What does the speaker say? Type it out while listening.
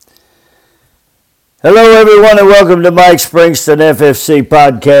Hello, everyone, and welcome to Mike Springston FFC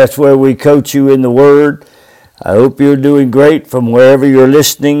podcast, where we coach you in the Word. I hope you're doing great from wherever you're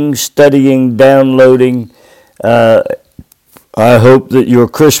listening, studying, downloading. I hope that your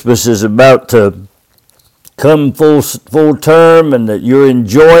Christmas is about to come full term, and that you're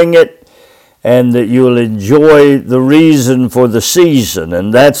enjoying it, and that you'll enjoy the reason for the season.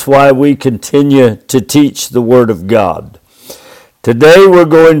 And that's why we continue to teach the Word of God. Today, we're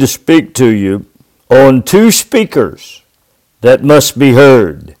going to speak to you on two speakers that must be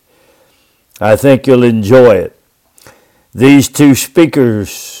heard. I think you'll enjoy it. These two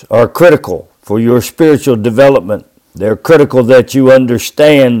speakers are critical for your spiritual development. They're critical that you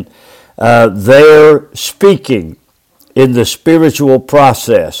understand their speaking in the spiritual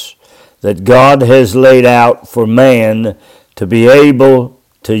process that God has laid out for man to be able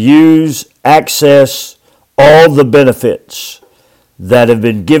to use, access all the benefits that have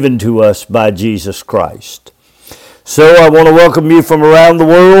been given to us by Jesus Christ. So I want to welcome you from around the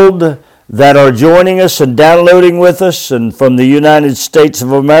world that are joining us and downloading with us, and from the United States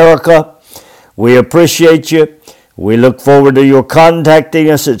of America. We appreciate you. We look forward to your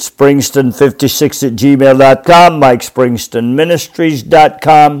contacting us at springston56@gmail.com,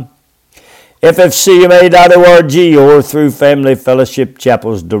 MikeSpringstonMinistries.com, ffcma.org, or through Family Fellowship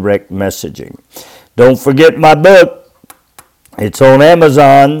Chapel's direct messaging. Don't forget my book. It's on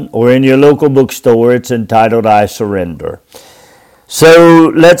Amazon or in your local bookstore. It's entitled, I Surrender.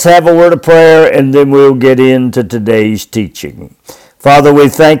 So let's have a word of prayer, and then we'll get into today's teaching. Father, we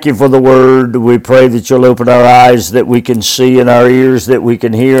thank you for the word. We pray that you'll open our eyes that we can see, and our ears that we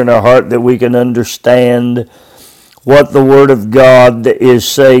can hear, and our heart that we can understand what the word of God is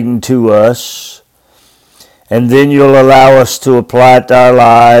saying to us. And then you'll allow us to apply it to our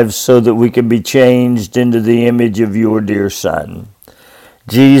lives so that we can be changed into the image of your dear Son.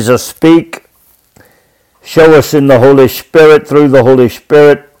 Jesus, speak. Show us in the Holy Spirit, through the Holy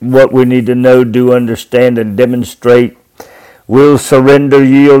Spirit, what we need to know, do, understand, and demonstrate. We'll surrender,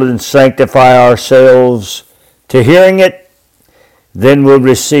 yield, and sanctify ourselves to hearing it. Then we'll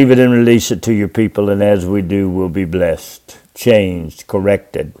receive it and release it to your people. And as we do, we'll be blessed, changed,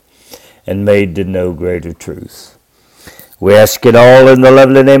 corrected, and made to know greater truth. We ask it all in the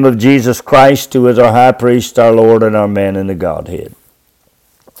lovely name of Jesus Christ, who is our high priest, our Lord, and our man in the Godhead.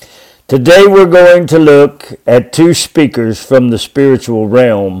 Today we're going to look at two speakers from the spiritual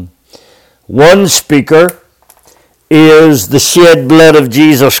realm. One speaker is the shed blood of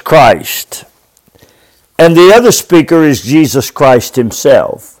Jesus Christ, and the other speaker is Jesus Christ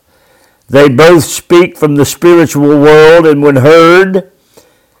himself. They both speak from the spiritual world, and when heard,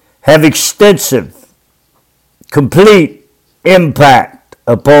 have extensive, complete impact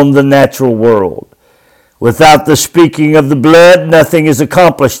upon the natural world. Without the speaking of the blood, nothing is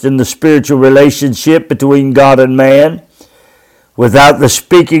accomplished in the spiritual relationship between God and man. Without the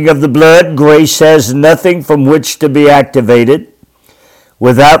speaking of the blood, grace has nothing from which to be activated.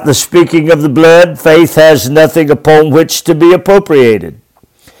 Without the speaking of the blood, faith has nothing upon which to be appropriated.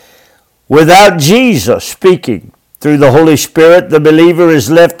 Without Jesus speaking through the Holy Spirit, the believer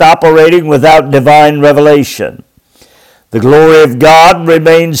is left operating without divine revelation. The glory of God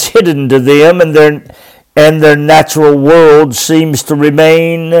remains hidden to them, and their natural world seems to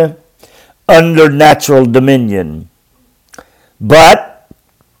remain under natural dominion. But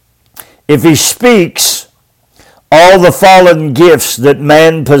if he speaks, all the fallen gifts that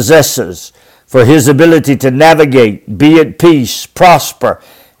man possesses for his ability to navigate, be at peace, prosper,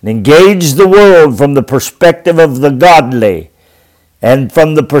 and engage the world from the perspective of the godly and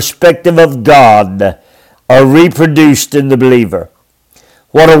from the perspective of God are reproduced in the believer.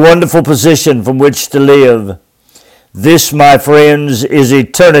 What a wonderful position from which to live. This, my friends, is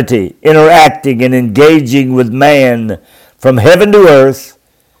eternity interacting and engaging with man from heaven to earth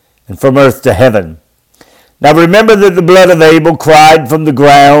and from earth to heaven. Now remember that the blood of Abel cried from the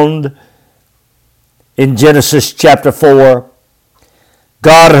ground in Genesis chapter 4.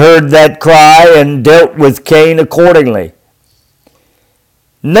 God heard that cry and dealt with Cain accordingly.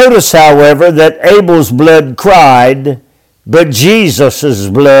 Notice, however, that Abel's blood cried, but Jesus'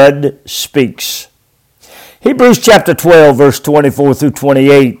 blood speaks. Hebrews chapter 12, verse 24 through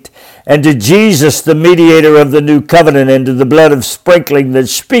 28. And to Jesus, the mediator of the new covenant, and to the blood of sprinkling that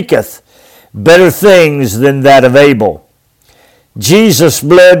speaketh better things than that of Abel. Jesus'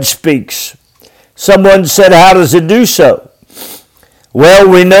 blood speaks. Someone said, how does it do so? Well,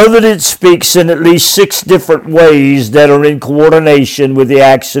 we know that it speaks in at least 6 different ways that are in coordination with the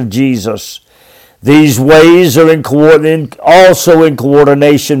acts of Jesus. These ways are also in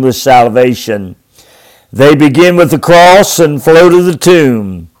coordination with salvation. They begin with the cross and flow to the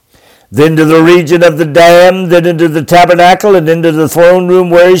tomb. then to the region of the dam, then into the tabernacle, and into the throne room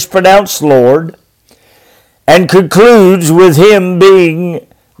where he's pronounced Lord, and concludes with him being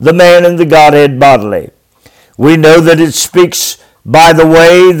the man in the Godhead bodily. We know that it speaks by the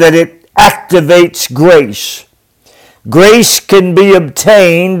way that it activates grace. Grace can be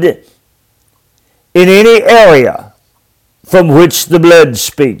obtained in any area from which the blood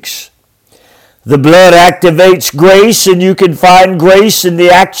speaks. The blood activates grace, and you can find grace in the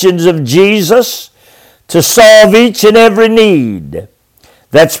actions of Jesus to solve each and every need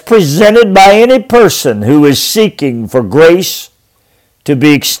that's presented by any person who is seeking for grace to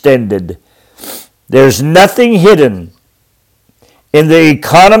be extended. There's nothing hidden in the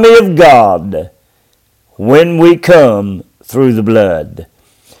economy of God when we come through the blood.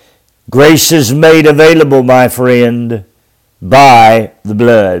 Grace is made available, my friend, by the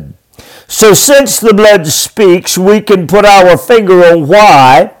blood. So since the blood speaks, we can put our finger on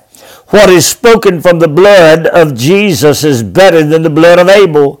why what is spoken from the blood of Jesus is better than the blood of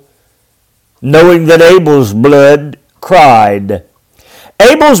Abel, knowing that Abel's blood cried.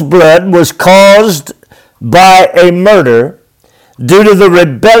 Abel's blood was caused by a murder due to the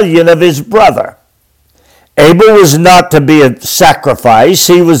rebellion of his brother. Abel was not to be a sacrifice.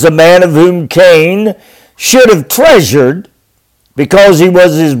 He was a man of whom Cain should have treasured because he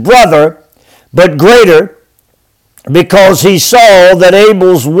was his brother, but greater because he saw that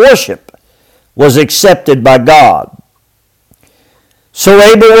Abel's worship was accepted by God. So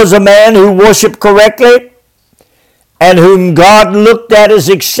Abel was a man who worshiped correctly and whom God looked at as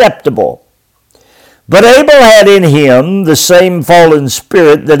acceptable. But Abel had in him the same fallen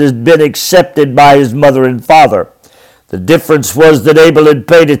spirit that had been accepted by his mother and father. The difference was that Abel had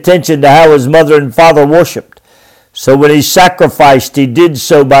paid attention to how his mother and father worshiped. So when he sacrificed, he did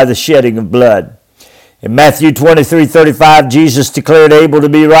so by the shedding of blood. In Matthew 23:35, Jesus declared Abel to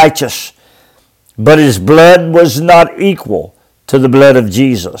be righteous, but his blood was not equal to the blood of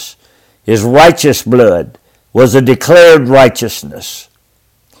Jesus. His righteous blood was a declared righteousness,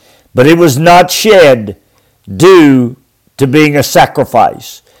 but it was not shed due to being a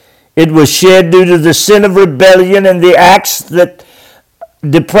sacrifice. It was shed due to the sin of rebellion and the acts that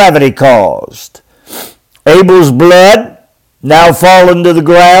depravity caused. Abel's blood, now fallen to the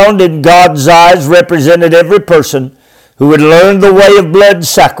ground, in God's eyes represented every person who had learned the way of blood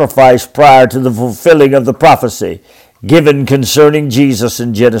sacrifice prior to the fulfilling of the prophecy given concerning Jesus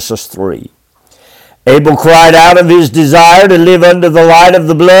in Genesis 3. Abel cried out of his desire to live under the light of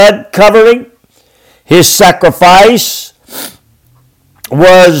the blood covering. His sacrifice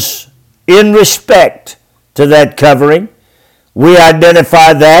was in respect to that covering. We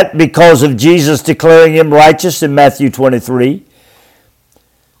identify that because of Jesus declaring him righteous in Matthew 23.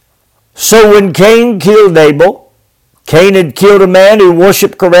 So when Cain killed Abel, Cain had killed a man who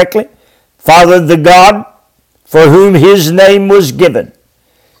worshiped correctly, fathered the God for whom his name was given.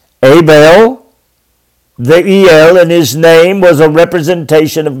 Abel, the El in his name, was a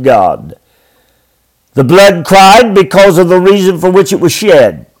representation of God. The blood cried because of the reason for which it was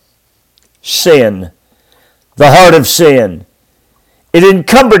shed. Sin, the heart of sin. It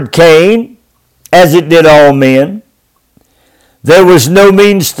encumbered Cain, as it did all men. There was no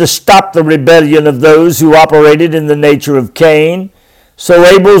means to stop the rebellion of those who operated in the nature of Cain, so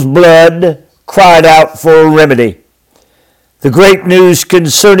Abel's blood cried out for a remedy. The great news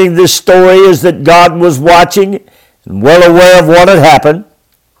concerning this story is that God was watching and well aware of what had happened.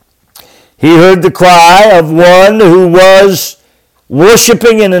 He heard the cry of one who was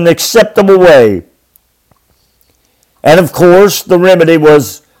worshiping in an acceptable way. And of course, the remedy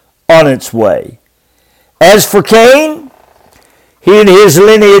was on its way. As for Cain, he and his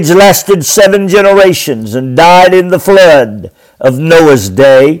lineage lasted 7 generations and died in the flood of Noah's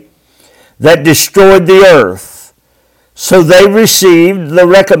day that destroyed the earth. So they received the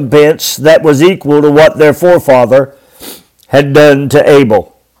recompense that was equal to what their forefather had done to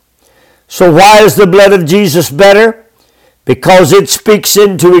Abel. So why is the blood of Jesus better? Because it speaks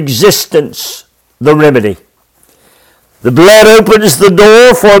into existence the remedy. The blood opens the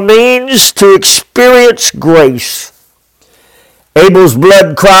door for means to experience grace. Abel's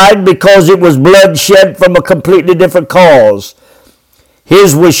blood cried because it was blood shed from a completely different cause.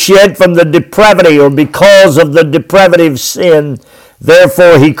 His was shed from the depravity or because of the depravity of sin.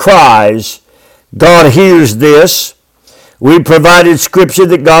 Therefore he cries. God hears this. We provided scripture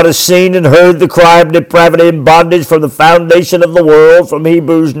that God has seen and heard the cry of depravity and bondage from the foundation of the world from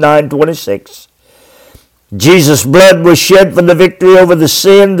Hebrews 9:26. Jesus' blood was shed for the victory over the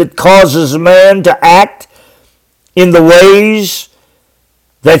sin that causes man to act in the ways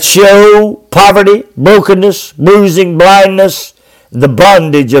that show poverty, brokenness, bruising, blindness, the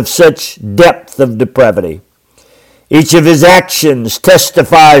bondage of such depth of depravity. Each of his actions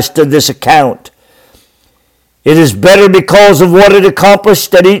testifies to this account. It is better because of what it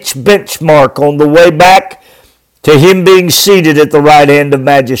accomplished at each benchmark on the way back to him being seated at the right hand of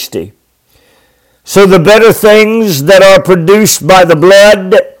majesty. So the better things that are produced by the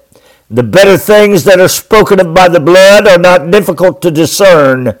blood, the better things that are spoken of by the blood are not difficult to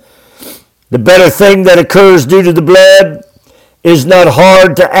discern. The better thing that occurs due to the blood is not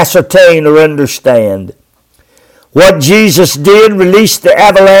hard to ascertain or understand. What Jesus did released the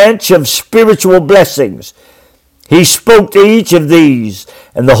avalanche of spiritual blessings. He spoke to each of these,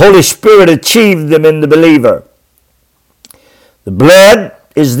 and the Holy Spirit achieved them in the believer. The blood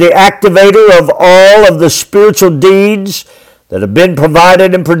is the activator of all of the spiritual deeds that have been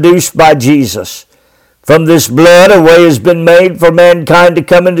provided and produced by Jesus. From this blood, a way has been made for mankind to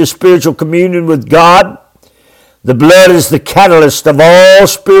come into spiritual communion with God. The blood is the catalyst of all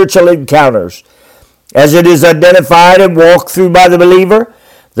spiritual encounters. As it is identified and walked through by the believer,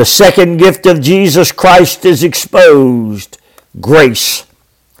 the second gift of Jesus Christ is exposed, grace.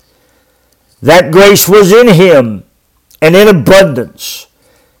 That grace was in him and in abundance,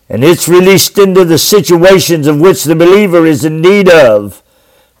 and it's released into the situations of which the believer is in need of.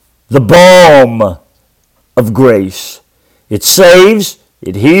 The balm of grace. It saves,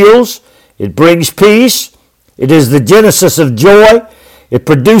 it heals, it brings peace, it is the genesis of joy, it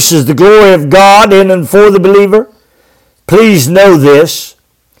produces the glory of God in and for the believer. Please know this.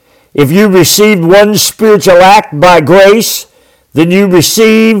 If you received one spiritual act by grace, then you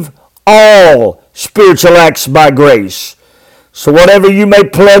receive all spiritual acts by grace. So whatever you may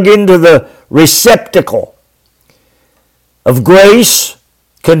plug into the receptacle of grace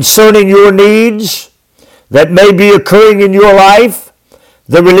concerning your needs that may be occurring in your life,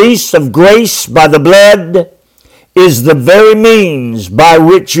 the release of grace by the blood is the very means by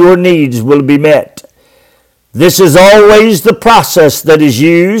which your needs will be met. This is always the process that is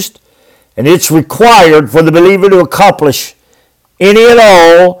used, and it's required for the believer to accomplish any and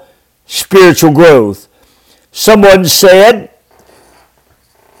all spiritual growth. Someone said,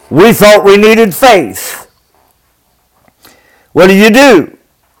 we thought we needed faith. What do?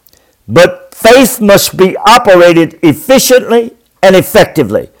 But faith must be operated efficiently and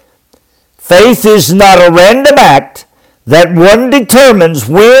effectively. Faith is not a random act that one determines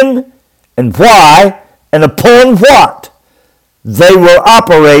when and why and upon what they will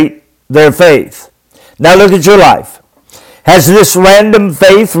operate their faith. Now look at your life. Has this random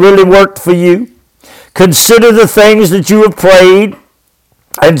faith really worked for you? Consider the things that you have prayed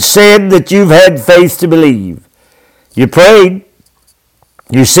and said that you've had faith to believe. You prayed.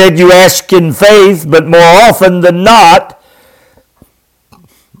 You said you asked in faith, but more often than not,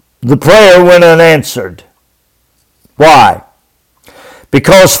 the prayer went unanswered. Why?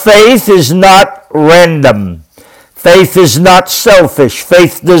 Because faith is not random. Faith is not selfish.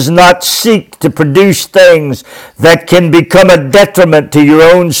 Faith does not seek to produce things that can become a detriment to your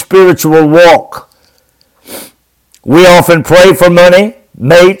own spiritual walk. We often pray for money,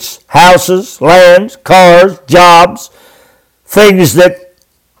 mates, houses, lands, cars, jobs, things that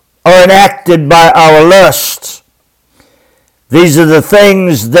are enacted by our lusts. These are the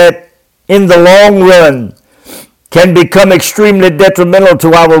things that in the long run can become extremely detrimental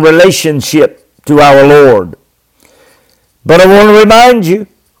to our relationship to our Lord. But I want to remind you,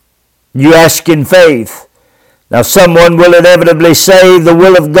 you ask in faith. Now someone will inevitably say the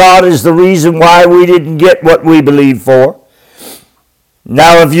will of God is the reason why we didn't get what we believed for.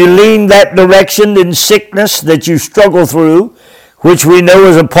 Now if you lean that direction in sickness that you struggle through, which we know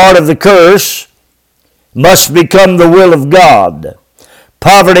is a part of the curse, must become the will of God.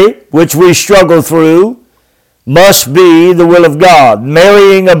 Poverty, which we struggle through, must be the will of God.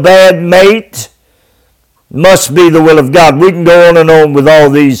 Marrying a bad mate must be the will of God. We can go on and on with all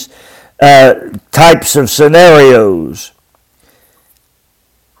these types of scenarios.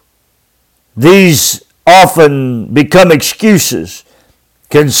 These often become excuses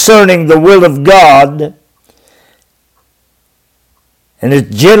concerning the will of God, and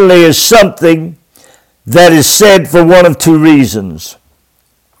it generally is something that is said for one of two reasons.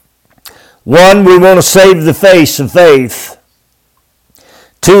 One, we want to save the face of faith.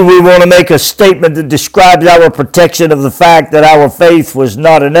 Two, we want to make a statement that describes our protection of the fact that our faith was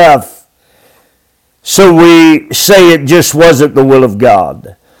not enough. So we say it just wasn't the will of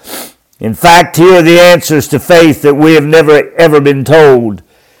God. In fact, here are the answers to faith that we have never ever been told.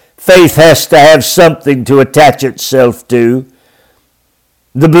 Faith has to have something to attach itself to.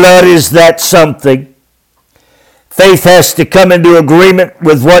 The blood is that something. Faith has to come into agreement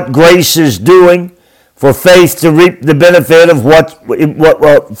with what grace is doing for faith to reap the benefit of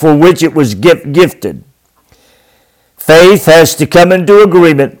for which it was gifted. Faith has to come into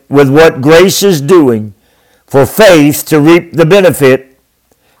agreement with what grace is doing for faith to reap the benefit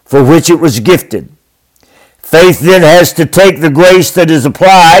for which it was gifted. Faith then has to take the grace that is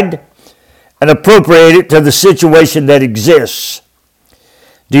applied and appropriate it to the situation that exists.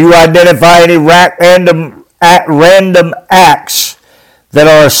 Do you identify any random acts that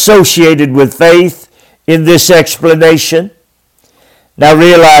are associated with faith in this explanation? Now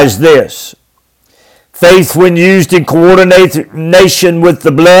realize this. Faith, when used in coordination with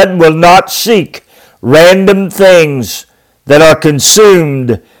the blood, will not seek random things that are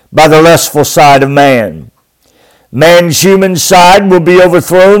consumed by the lustful side of man. Man's human side will be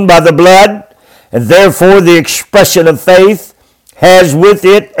overthrown by the blood, and therefore the expression of faith has with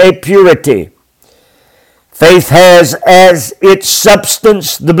it a purity. Faith has as its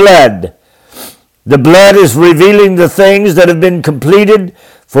substance the blood. The blood is revealing the things that have been completed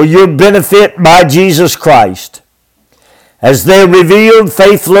for your benefit by Jesus Christ. As they're revealed,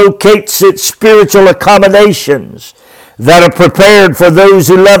 faith locates its spiritual accommodations that are prepared for those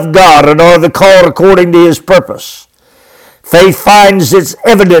who love God and are the called according to His purpose. Faith finds its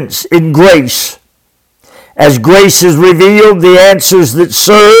evidence in grace. As grace is revealed, the answers that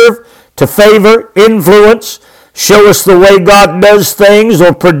serve to favor, influence, show us the way God does things,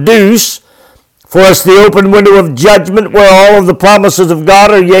 or produce for us the open window of judgment where all of the promises of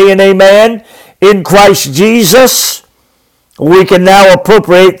God are yea and amen in Christ Jesus. We can now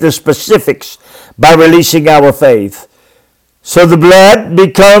appropriate the specifics by releasing our faith. So the blood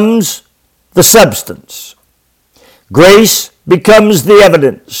becomes the substance. Grace becomes the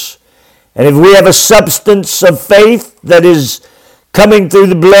evidence. And if we have a substance of faith that is coming through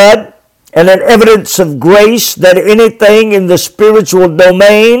the blood and an evidence of grace, that anything in the spiritual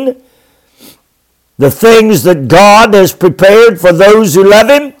domain, the things that God has prepared for those who love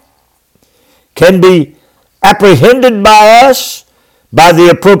Him, can be apprehended by us by the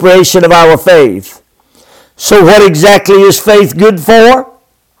appropriation of our faith. So what exactly is faith good for?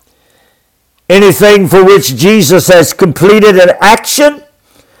 Anything for which Jesus has completed an action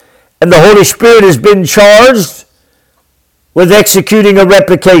and the Holy Spirit has been charged with executing a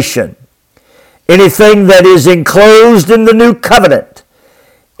replication. Anything that is enclosed in the new covenant.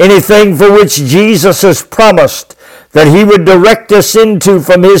 Anything for which Jesus has promised that He would direct us into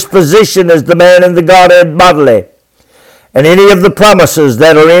from His position as the man in the Godhead bodily. And any of the promises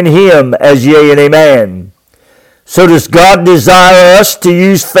that are in Him as yea and amen. So does God desire us to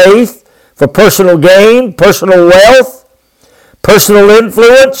use faith for personal gain, personal wealth, personal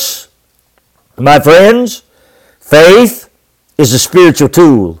influence? My friends, faith is a spiritual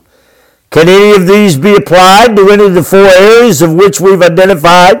tool. Can any of these be applied to any of the four areas of which we've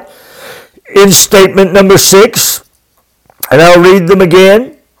identified in statement number 6? And I'll read them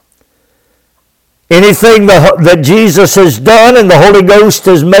again. Anything that Jesus has done and the Holy Ghost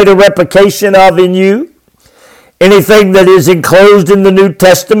has made a replication of in you. Anything that is enclosed in the New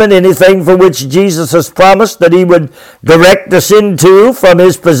Testament, anything for which Jesus has promised that He would direct us into from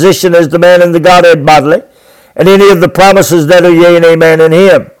His position as the man in the Godhead bodily, and any of the promises that are yea and amen in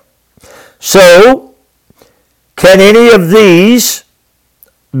Him. So, can any of these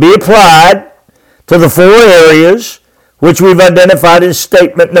be applied to the four areas which we've identified in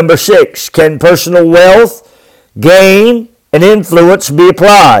statement number 6? Can personal wealth, gain, and influence be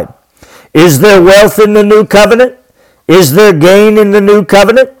applied? Is there wealth in the new covenant? Is there gain in the new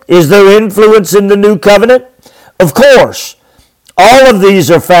covenant? Is there influence in the new covenant? Of course, all of these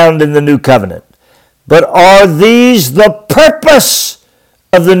are found in the new covenant. But are these the purpose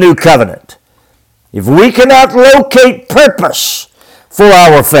of the new covenant? If we cannot locate purpose for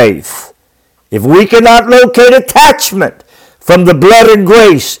our faith, if we cannot locate attachment from the blood and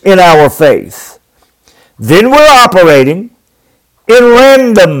grace in our faith, then we're operating in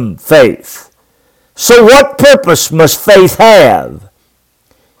random faith. So what purpose must faith have?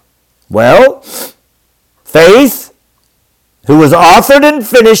 Well, faith, who was authored and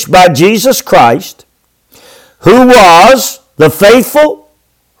finished by Jesus Christ, who was the faithful,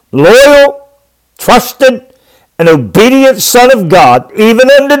 loyal, trusted, and obedient Son of God, even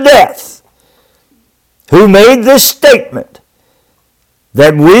unto death, who made this statement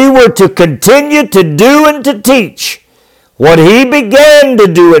that we were to continue to do and to teach what He began to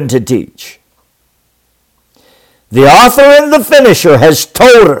do and to teach. The author and the finisher has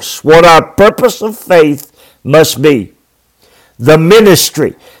told us what our purpose of faith must be. The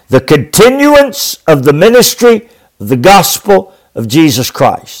ministry, the continuance of the ministry of the gospel of Jesus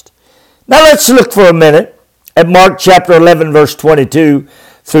Christ. Now let's look for a minute at Mark chapter 11, verse 22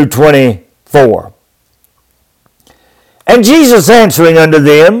 through 24. And Jesus answering unto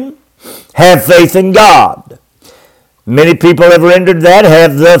them, have faith in God. Many people have rendered that,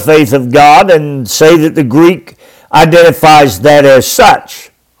 have the faith of God, and say that the Greek identifies that as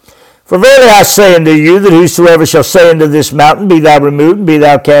such. For verily I say unto you, that whosoever shall say unto this mountain, be thou removed, and be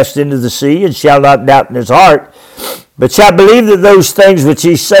thou cast into the sea, and shall not doubt in his heart, but shall believe that those things which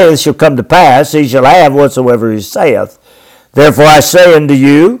he saith shall come to pass, he shall have whatsoever he saith. Therefore I say unto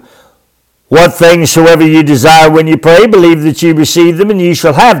you, what things soever ye desire when ye pray, believe that ye receive them, and ye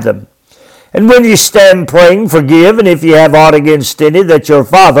shall have them. And when ye stand praying, forgive, and if ye have aught against any, that your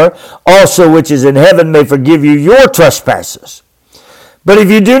Father also which is in heaven may forgive you your trespasses. But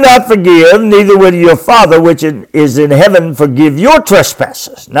if you do not forgive, neither will your Father which is in heaven forgive your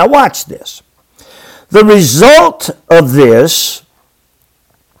trespasses. Now watch this. The result of this,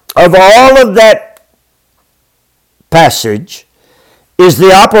 of all of that passage, is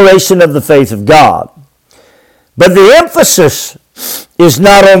the operation of the faith of God. But the emphasis is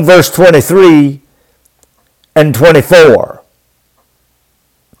not on verse 23 and 24.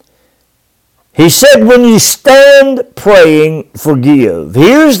 He said, when you stand praying, forgive.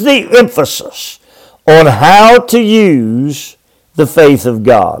 Here's the emphasis on how to use the faith of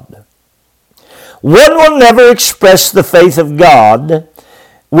God. One will never express the faith of God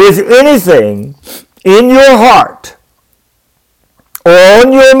with anything in your heart or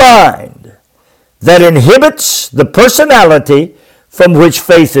on your mind that inhibits the personality from which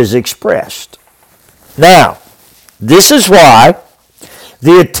faith is expressed. Now, this is why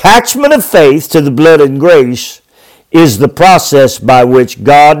the attachment of faith to the blood and grace is the process by which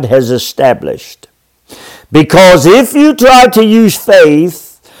God has established. Because if you try to use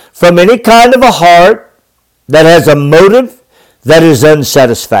faith from any kind of a heart that has a motive that is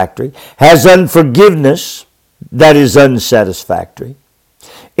unsatisfactory, has unforgiveness that is unsatisfactory,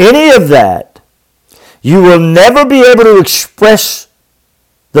 any of that, you will never be able to express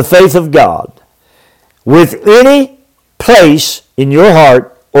the faith of God with any place in your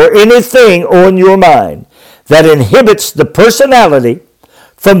heart or anything on your mind that inhibits the personality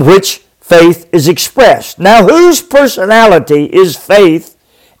from which faith is expressed. Now, whose personality is faith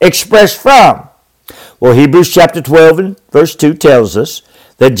expressed from? Well, Hebrews chapter 12 and verse 2 tells us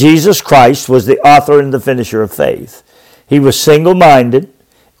that Jesus Christ was the author and the finisher of faith. He was single-minded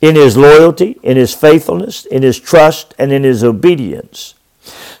in his loyalty, in his faithfulness, in his trust, and in his obedience.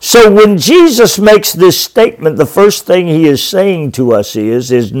 So when Jesus makes this statement, the first thing he is saying to us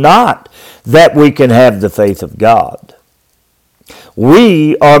is not that we can have the faith of God.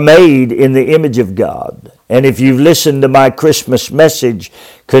 We are made in the image of God. And if you've listened to my Christmas message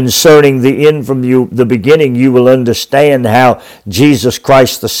concerning the end from the beginning, you will understand how Jesus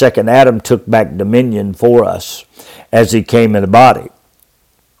Christ, the second Adam, took back dominion for us as he came in a body.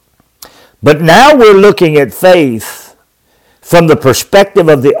 But now we're looking at faith from the perspective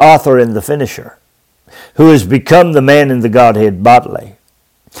of the author and the finisher, who has become the man in the Godhead bodily.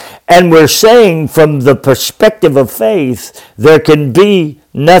 And we're saying from the perspective of faith, there can be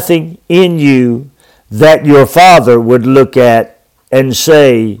nothing in you that your Father would look at and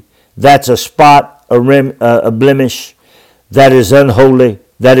say, that's a spot, a blemish, that is unholy,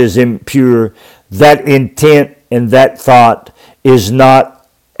 that is impure, that intent and that thought is not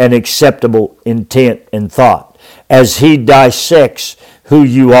an acceptable intent and thought, as he dissects who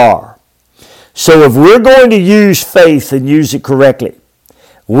you are. So if we're going to use faith and use it correctly,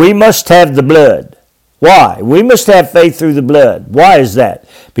 we must have the blood. Why? We must have faith through the blood. Why is that?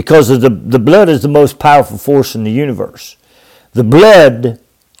 Because the blood is the most powerful force in the universe. The blood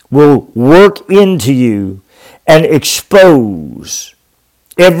will work into you and expose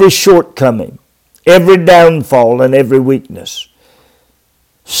every shortcoming, every downfall, and every weakness.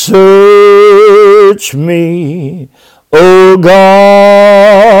 Search me, O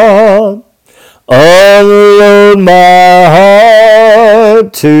God, unload my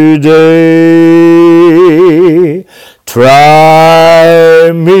heart today.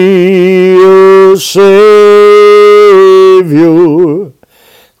 Try me, O Savior.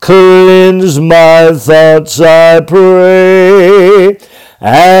 Cleanse my thoughts, I pray,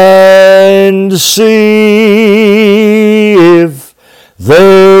 and see if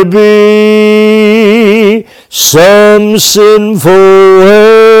there be some sinful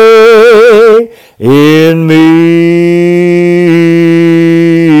way in me.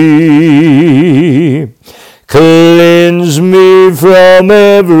 Cleanse me from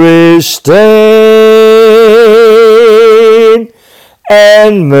every stain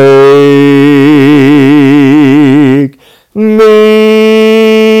and make me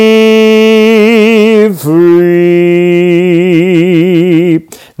free.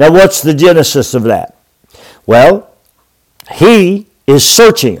 Now, what's the genesis of that? Well, He is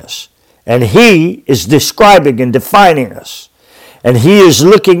searching us, and He is describing and defining us, and He is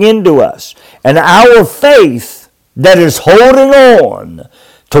looking into us. And our faith that is holding on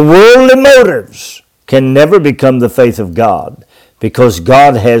to worldly motives can never become the faith of God, because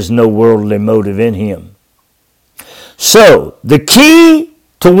God has no worldly motive in Him. So, the key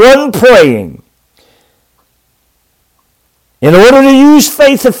to one praying, in order to use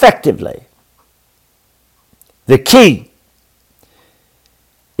faith effectively, the key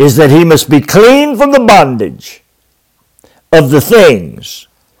is that he must be clean from the bondage of the things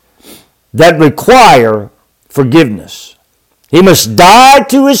that require forgiveness. He must die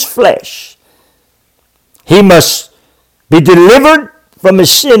to his flesh. He must be delivered from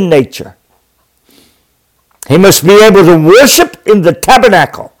his sin nature. He must be able to worship in the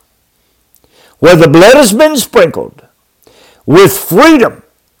tabernacle where the blood has been sprinkled with freedom,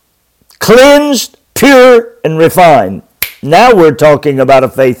 cleansed, pure, and refined. Now we're talking about a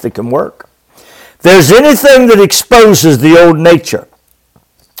faith that can work. If there's anything that exposes the old nature,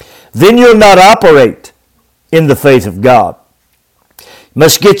 then you'll not operate in the faith of God. You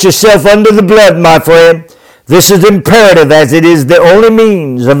must get yourself under the blood, my friend. This is imperative, as it is the only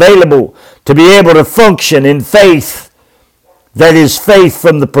means available to be able to function in faith that is faith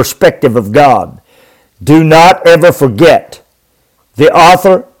from the perspective of God. Do not ever forget the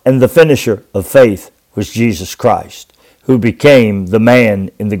author and the finisher of faith was Jesus Christ, who became the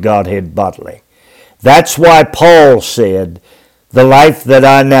man in the Godhead bodily. That's why Paul said, the life that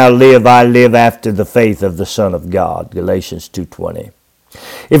I now live, I live after the faith of the Son of God, Galatians 2:20.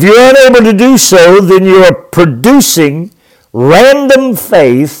 If you're unable to do so, then you are producing random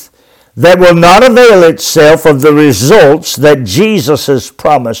faith that will not avail itself of the results that Jesus has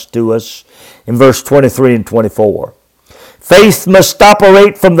promised to us in verse 23 and 24. Faith must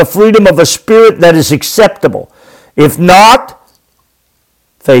operate from the freedom of a spirit that is acceptable. If not,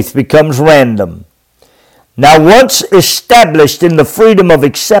 faith becomes random. Now, once established in the freedom of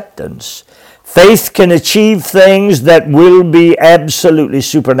acceptance, faith can achieve things that will be absolutely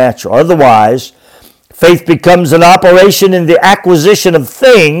supernatural. Otherwise, faith becomes an operation in the acquisition of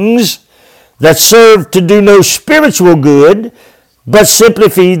things that serve to do no spiritual good, but simply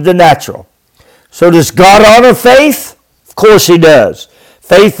feed the natural. So does God honor faith? Of course He does.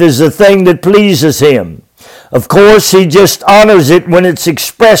 Faith is the thing that pleases Him. Of course, He just honors it when it's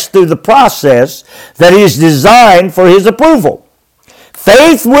expressed through the process that is designed for His approval.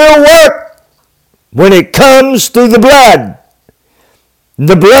 Faith will work when it comes through the blood.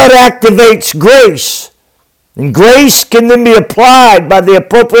 The blood activates grace, and grace can then be applied by the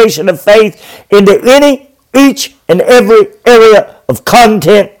appropriation of faith into each and every area of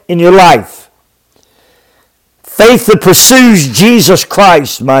content in your life. Faith that pursues Jesus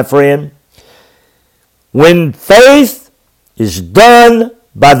Christ, my friend. When faith is done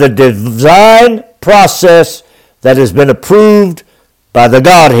by the design process that has been approved by the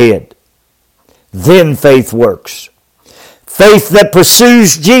Godhead, then faith works. Faith that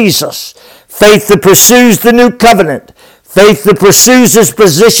pursues Jesus, faith that pursues the new covenant, faith that pursues His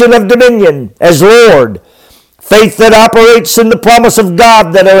position of dominion as Lord, faith that operates in the promise of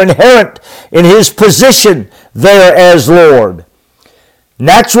God that are inherent in His position there as Lord.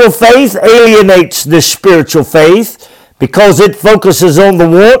 Natural faith alienates this spiritual faith because it focuses on the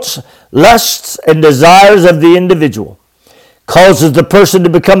wants, lusts, and desires of the individual. Causes the person to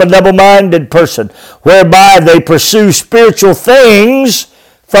become a double-minded person, whereby they pursue spiritual things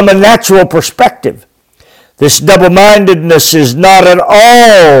from a natural perspective. This double-mindedness is not at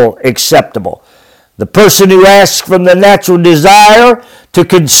all acceptable. The person who asks from the natural desire to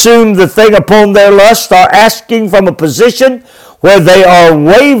consume the thing upon their lust are asking from a position where they are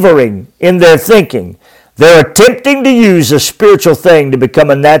wavering in their thinking. They're attempting to use a spiritual thing to become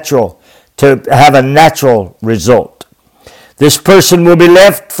to have a natural result. This person will be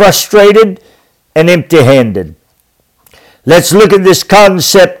left frustrated and empty-handed. Let's look at this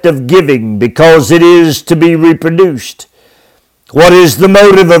concept of giving, because it is to be reproduced. What is the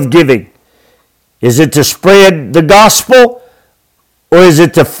motive of giving? Is it to spread the gospel, or is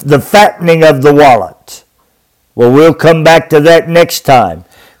it the fattening of the wallet? Well, we'll come back to that next time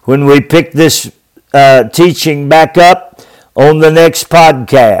when we pick this teaching back up on the next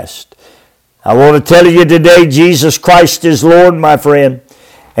podcast. I want to tell you today, Jesus Christ is Lord, my friend.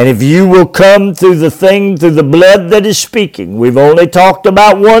 And if you will come through the blood that is speaking, we've only talked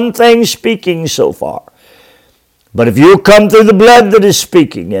about one thing speaking so far. But if you'll come through the blood that is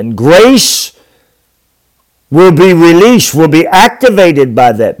speaking, and grace will be released, will be activated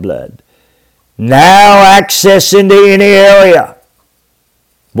by that blood. Now access into any area.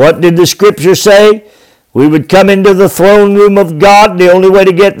 What did the Scripture say? We would come into the throne room of God. The only way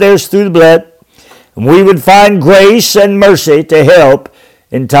to get there is through the blood. And we would find grace and mercy to help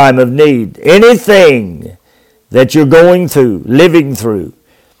in time of need. Anything that you're going through, living through,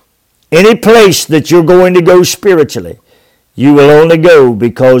 any place that you're going to go spiritually, you will only go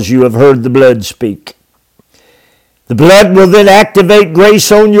because you have heard the blood speak. The blood will then activate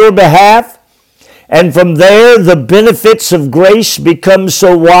grace on your behalf. And from there, the benefits of grace become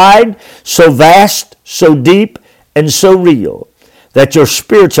so wide, so vast, so deep, and so real that your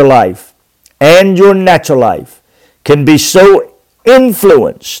spiritual life and your natural life can be so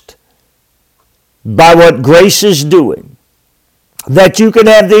influenced by what grace is doing that you can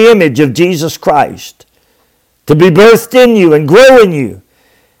have the image of Jesus Christ to be birthed in you and grow in you.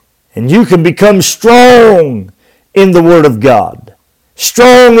 And you can become strong in the Word of God.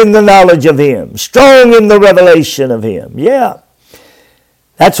 Strong in the knowledge of Him. Strong in the revelation of Him. Yeah.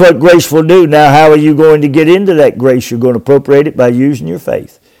 That's what grace will do. Now, how are you going to get into that grace? You're going to appropriate it by using your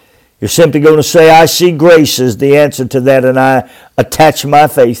faith. You're simply going to say, I see grace as the answer to that, and I attach my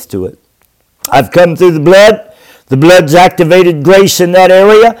faith to it. I've come through the blood. The blood's activated grace in that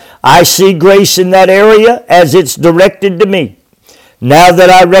area. I see grace in that area as it's directed to me. Now that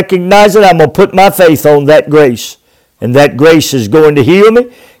I recognize it, I'm going to put my faith on that grace. And that grace is going to heal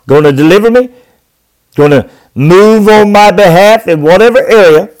me, going to deliver me, going to move on my behalf in whatever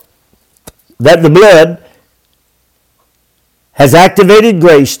area that the blood has activated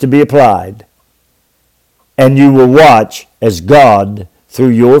grace to be applied. And you will watch as God, through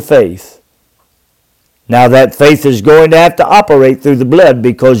your faith. Now that faith is going to have to operate through the blood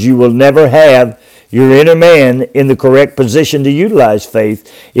because you will never have your inner man in the correct position to utilize faith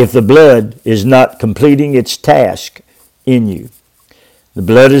if the blood is not completing its task in you. The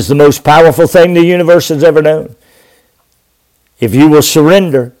blood is the most powerful thing the universe has ever known. If you will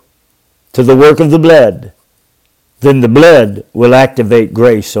surrender to the work of the blood, then the blood will activate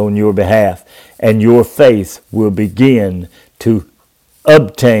grace on your behalf, and your faith will begin to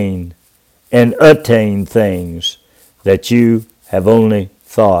obtain and attain things that you have only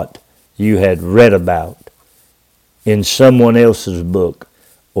thought you had read about in someone else's book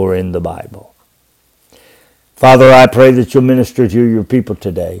or in the Bible. Father, I pray that you'll minister to your people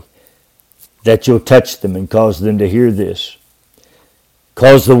today, that you'll touch them and cause them to hear this.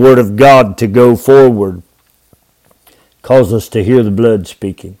 Cause the Word of God to go forward. Cause us to hear the blood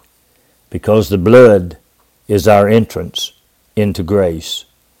speaking, because the blood is our entrance into grace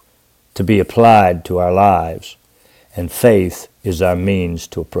to be applied to our lives, and faith is our means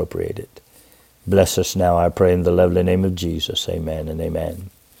to appropriate it. Bless us now, I pray, in the lovely name of Jesus. Amen and amen.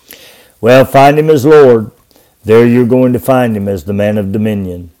 Well, find Him as Lord. There you're going to find Him as the man of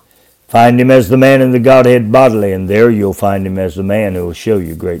dominion. Find Him as the man in the Godhead bodily, and there you'll find Him as the man who will show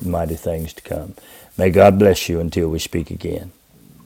you great and mighty things to come. May God bless you until we speak again.